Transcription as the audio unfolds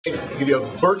Give you a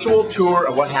virtual tour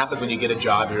of what happens when you get a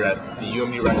job here at the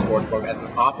UMD Rec Sports Program as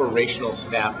an operational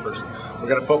staff person. We're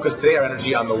going to focus today our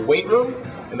energy on the weight room,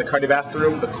 and the cardiovascular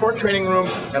room, the core training room,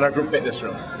 and our group fitness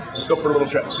room. Let's go for a little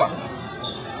trip. Come on.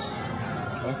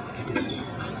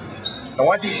 I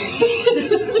want you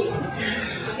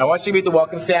to meet the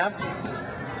welcome staff.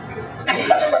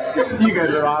 You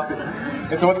guys are awesome.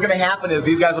 And so what's going to happen is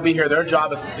these guys will be here. Their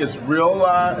job is real,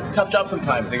 it's a tough job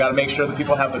sometimes. They got to make sure that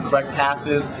people have the correct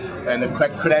passes and the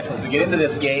correct credentials to get into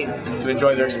this gate to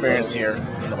enjoy their experience here.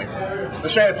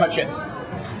 Let's try to punch in.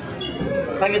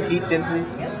 Can I get beeped in,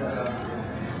 please?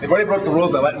 They've already broke the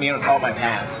rules by letting me in and call my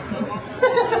pass.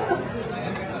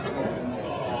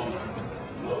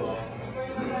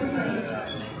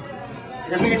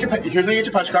 Here's where you get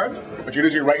your punch card. What you do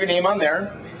is you write your name on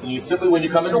there. And you simply, when you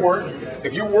come into work,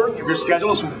 if your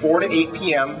schedule is from 4 to 8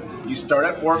 p.m., you start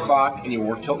at 4 o'clock and you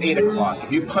work till 8 o'clock.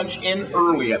 If you punch in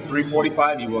early at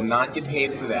 3:45, you will not get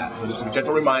paid for that. So just a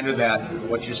gentle reminder that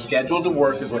what you're scheduled to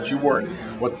work is what you work.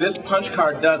 What this punch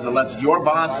card does, it lets your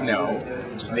boss know,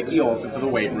 which is Nikki Olson for the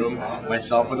weight room,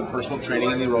 myself for the personal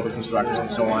training and the aerobics instructors and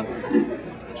so on,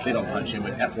 which they don't punch in,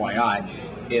 but FYI,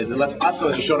 is it lets us know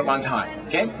that you showed up on time,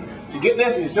 okay? So you get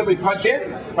this and you simply punch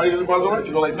in, party doesn't buzz over,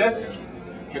 you go like this,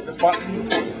 hit this button,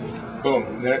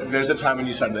 boom, there's the time when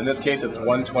you started. In this case, it's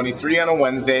 1:23 on a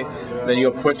Wednesday. Then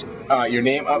you'll put your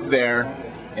name up there,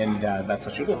 and that's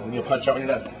what you'll do. And you'll punch out when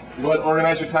you're done. You go ahead and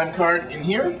organize your time card in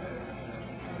here,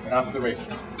 and off to the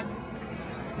races.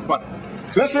 Come on.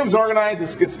 So this room's organized.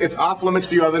 It's off limits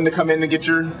for you other than to come in and get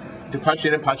to punch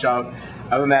in and punch out.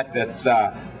 Other than that,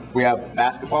 we have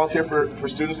basketballs here for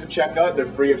students to check out. They're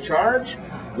free of charge.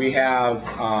 We have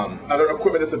other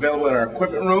equipment that's available in our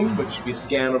equipment room, which we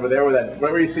scan over there.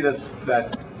 Wherever you see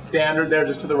that standard there,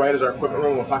 just to the right is our equipment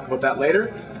room. We'll talk about that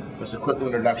later. Just a quick little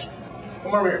introduction.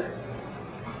 Come over here.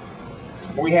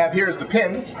 What we have here is the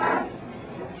pins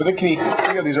for the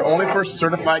kinesis. These are only for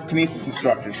certified kinesis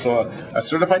instructors. So a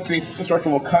certified kinesis instructor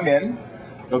will come in,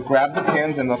 they'll grab the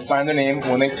pins, and they'll sign their name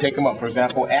when they take them up. For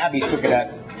example, Abby took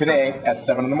it today at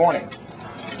 7 in the morning.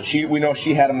 We know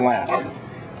she had them last.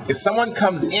 If someone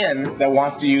comes in that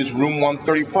wants to use room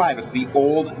 135, it's the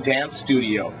old dance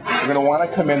studio. They're going to want to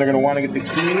come in, they're going to want to get the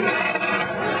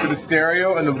keys to the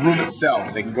stereo and the room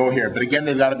itself. They can go here. But again,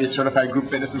 they've got to be a certified group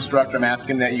fitness instructor. I'm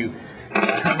asking that you,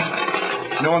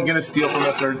 no one's going to steal from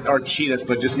us or cheat us,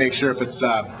 but just make sure if it's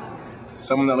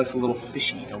someone that looks a little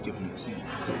fishy, don't give them the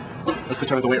chance. Let's go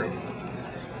check out the weight room.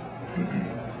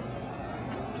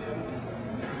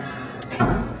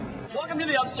 Welcome to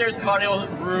the upstairs cardio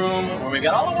room where we've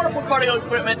got all the wonderful cardio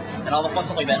equipment and all the fun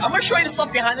stuff like that. I'm going to show you the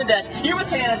stuff behind the desk here with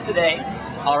Hannah today.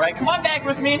 Alright, come on back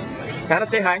with me. Hannah,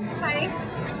 say hi. Hi.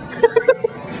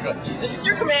 This is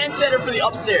your command center for the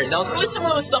upstairs. Now it's really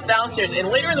similar to the stuff downstairs, and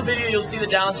later in the video you'll see the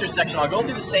downstairs section. I'll go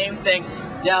through the same thing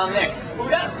down there.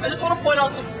 But I just want to point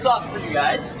out some stuff for you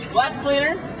guys. Glass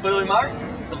cleaner, clearly marked.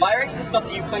 The Virex, the stuff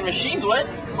that you clean machines with,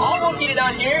 all located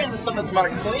down here in the stuff that's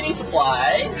marked cleaning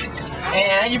supplies.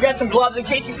 And you've got some gloves in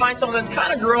case you find something that's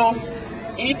kind of gross.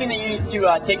 Anything that you need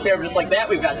to take care of just like that.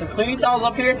 We've got some cleaning towels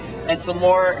up here and some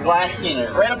more glass cleaner.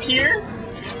 Right up here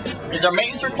is our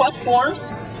maintenance request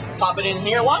forms. Pop it in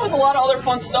here, along with a lot of other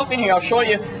fun stuff in here. I'll show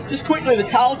you just quickly. The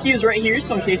towel key is right here,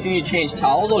 so in case you need to change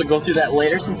towels, I'll go through that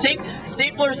later. Some tape,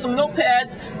 staplers, some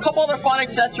notepads, a couple other fun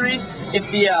accessories. If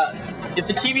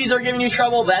the TVs are giving you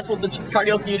trouble, that's what the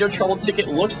cardio theater trouble ticket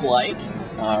looks like.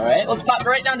 All right, let's pop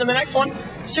right down to the next one.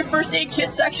 It's your first aid kit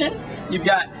section. You've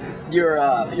got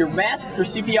your mask for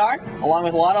CPR, along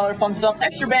with a lot of other fun stuff.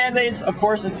 Extra band-aids, of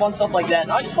course, and fun stuff like that.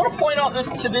 And I just want to point out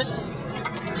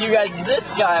to you guys, this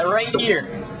guy right here.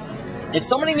 If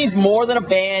somebody needs more than a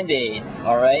band-aid,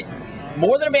 all right,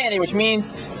 more than a band-aid, which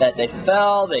means that they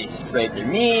fell, they scraped their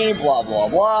knee, blah, blah,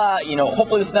 blah, you know,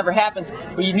 hopefully this never happens,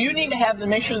 but you do need to have them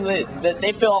make sure that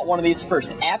they fill out one of these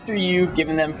first after you've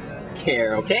given them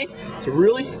care, okay? It's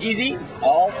really easy. It's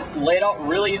all laid out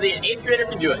really easy. An 8th grader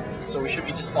can do it, so we should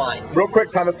be just fine. Real quick,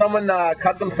 Tom, if someone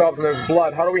cuts themselves and there's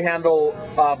blood, how do we handle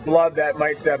blood that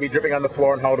might be dripping on the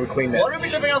floor, and how do we clean that? Blood will be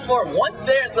dripping on the floor. Once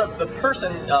the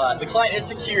person, the client is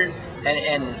secured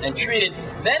and treated,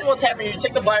 then what's happening, you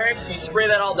take the Virex, you spray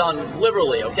that all down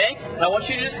liberally, okay? And I want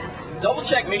you to just double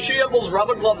check, make sure you have those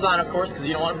rubber gloves on, of course, because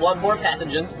you don't want bloodborne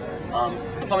pathogens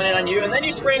coming in on you, and then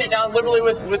you spraying it down liberally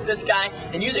with this guy,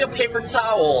 and using a paper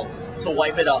towel to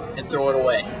wipe it up and throw it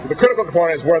away. So the critical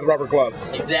component is wear the rubber gloves.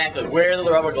 Exactly, wear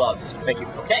the rubber gloves. Thank you.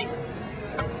 Okay?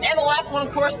 And the last one,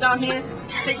 of course, down here,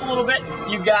 takes a little bit.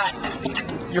 You've got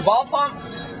your ball pump.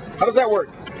 How does that work?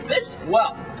 This,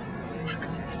 well,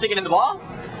 stick it in the ball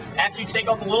after you take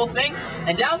out the little thing,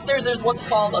 and downstairs there's what's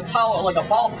called a towel, like a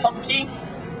ball pump key.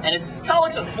 and it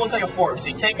kind of looks like a fork. So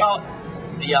you take out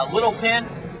the little pin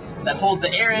that holds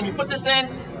the air in, you put this in,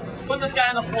 put this guy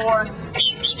on the floor,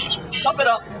 cup it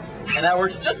up, and that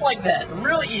works just like that.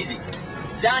 Really easy.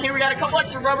 Down here we got a couple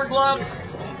extra rubber gloves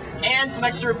and some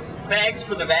extra bags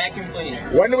for the vacuum cleaner.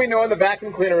 When do we know when the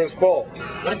vacuum cleaner is full?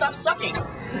 When it stops sucking.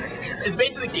 Is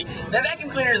basically the key. That vacuum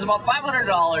cleaner is about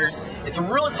 $500. It's a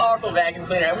really powerful vacuum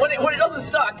cleaner, and when it doesn't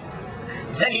suck,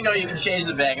 then you know you can change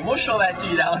the bag, and we'll show that to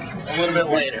you down a little bit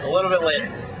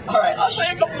later. All right, I'll show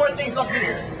you a couple more things up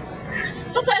here.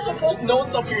 Sometimes we'll post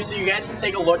notes up here so you guys can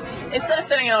take a look. Instead of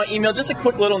sending out an email, just a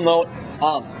quick little note.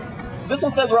 This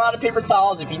one says we're out of paper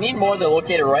towels. If you need more, they're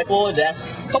located right below the desk.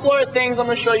 A couple other things I'm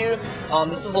going to show you.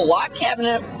 This is a lock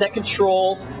cabinet that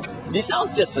controls the sound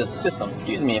system.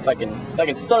 Excuse me if I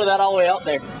can stutter that all the way out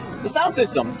there. The sound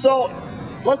system. So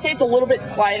let's say it's a little bit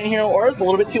quiet in here or it's a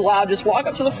little bit too loud. Just walk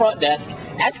up to the front desk,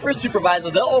 ask for a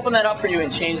supervisor. They'll open that up for you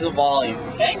and change the volume.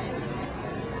 Okay?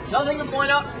 Another thing to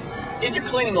point out is your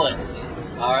cleaning list.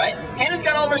 Alright, Hannah's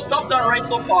got all of her stuff done right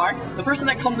so far. The person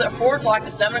that comes at 4 o'clock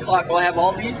to 7 o'clock will have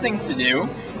all these things to do.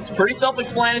 It's pretty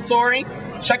self-explanatory.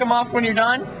 Check them off when you're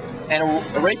done, and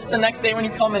erase it the next day when you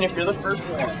come in if you're the first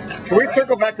one. Can we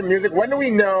circle back to music? When do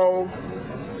we know,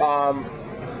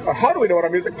 or how do we know what our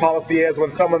music policy is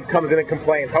when someone comes in and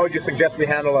complains? How would you suggest we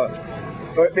handle it?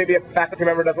 Maybe a faculty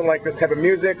member doesn't like this type of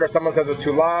music, or someone says it's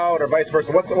too loud, or vice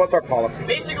versa. What's our policy?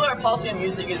 Basically, our policy on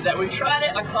music is that we try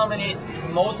to accommodate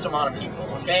most amount of people,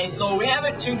 okay? So we have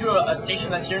it tuned to a station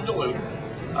that's here in Duluth,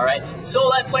 all right? So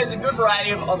that plays a good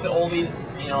variety of the oldies,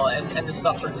 you know, and the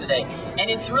stuff for today. And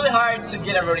it's really hard to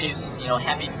get everybody's, you know,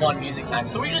 happy, fun music time.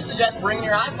 So we just suggest bringing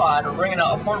your iPod or bringing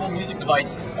a portable music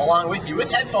device along with you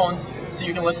with headphones so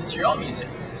you can listen to your own music.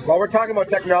 While we're talking about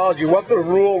technology, what's the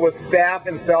rule with staff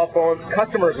and cell phones,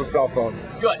 customers with cell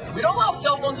phones? Good. We don't allow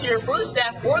cell phones here for the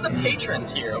staff or the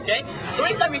patrons here, okay? So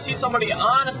anytime you see somebody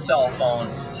on a cell phone,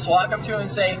 just walk up to them and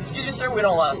say, "Excuse me, sir, we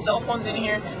don't allow cell phones in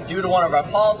here due to one of our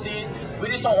policies. We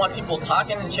just don't want people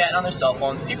talking and chatting on their cell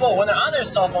phones." People, when they're on their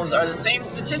cell phones, are the same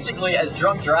statistically as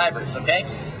drunk drivers, okay?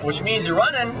 Which means you're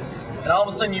running, and all of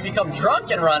a sudden you become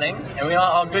drunk and running, and we know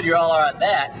how good you all are at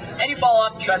that, and you fall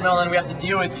off the treadmill, and we have to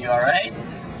deal with you, all right?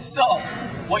 So,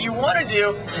 what you want to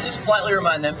do is just politely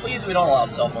remind them, please, we don't allow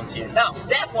cell phones here. Now,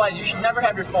 staff-wise, you should never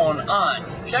have your phone on.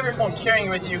 You should have your phone carrying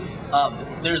with you.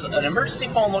 There's an emergency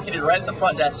phone located right at the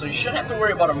front desk, so you shouldn't have to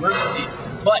worry about emergencies.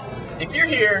 But if you're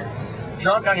here,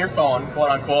 drunk on your phone,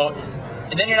 quote-unquote,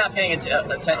 and then you're not paying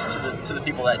attention to the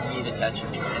people that need attention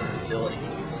here in the facility.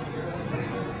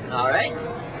 All right?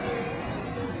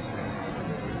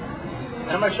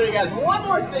 And I'm going to show you guys one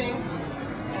more thing.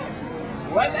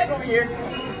 Right back over here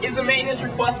is the maintenance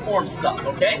request form stuff,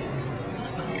 okay?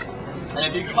 And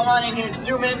if you come on in here and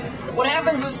zoom in, what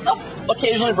happens is stuff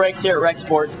occasionally breaks here at Rec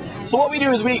Sports. So what we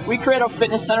do is we create a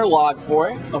fitness center log for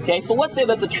it, okay? So let's say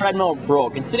that the treadmill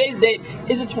broke, and today's date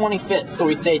is the 25th. So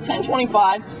we say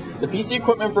 10/25, the piece of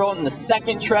equipment broke in the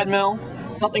second treadmill,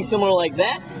 something similar like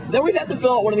that. Then we have to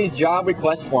fill out one of these job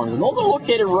request forms, and those are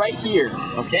located right here,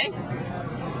 okay?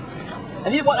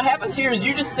 And then what happens here is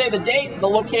you just say the date, the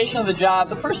location of the job,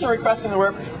 the person requesting the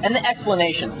work, and the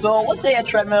explanation. So let's say a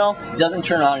treadmill doesn't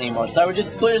turn on anymore. So I would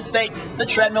just clearly state the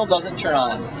treadmill doesn't turn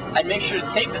on. I'd make sure to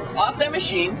take it off that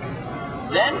machine.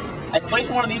 Then I'd place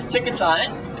one of these tickets on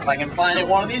it. If I can find it,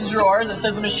 one of these drawers that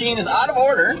says the machine is out of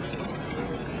order.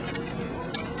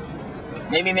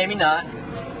 Maybe, maybe not.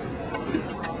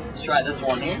 Let's try this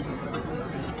one here.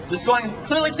 Just go and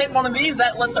clearly take one of these.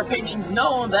 That lets our patrons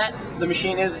know that the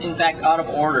machine is in fact out of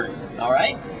order. All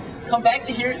right. Come back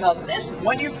to here. Now this,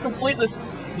 when you've complete this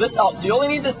out, so you only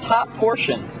need this top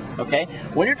portion. Okay.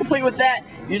 When you're complete with that,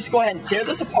 you just go ahead and tear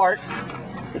this apart.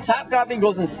 The top copy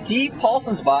goes in Steve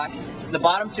Paulson's box. The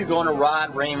bottom two go into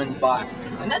Rod Raymond's box,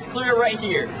 and that's clear right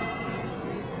here.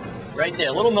 Right there.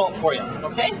 A little note for you.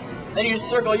 Okay. Then you just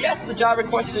circle yes. The job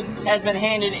requested has been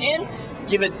handed in.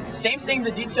 Give it same thing.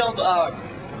 The details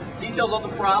of the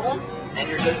problem, and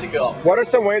you're good to go. What are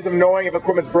some ways of knowing if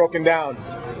equipment's broken down?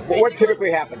 What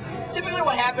typically happens? Typically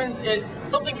what happens is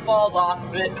something falls off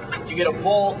of it, you get a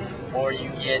bolt, or you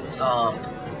get,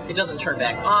 it doesn't turn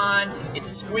back on, it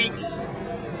squeaks,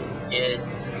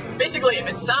 basically if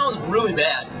it sounds really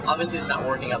bad, obviously it's not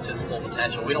working up to its full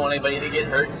potential. We don't want anybody to get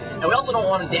hurt, and we also don't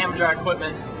want to damage our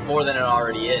equipment more than it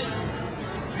already is.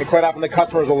 And quite often the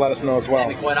customers will let us know as well.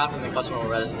 And quite often the customer will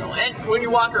let us know. And when you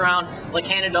walk around, like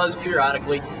Hannah does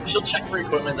periodically, she'll check for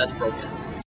equipment that's broken.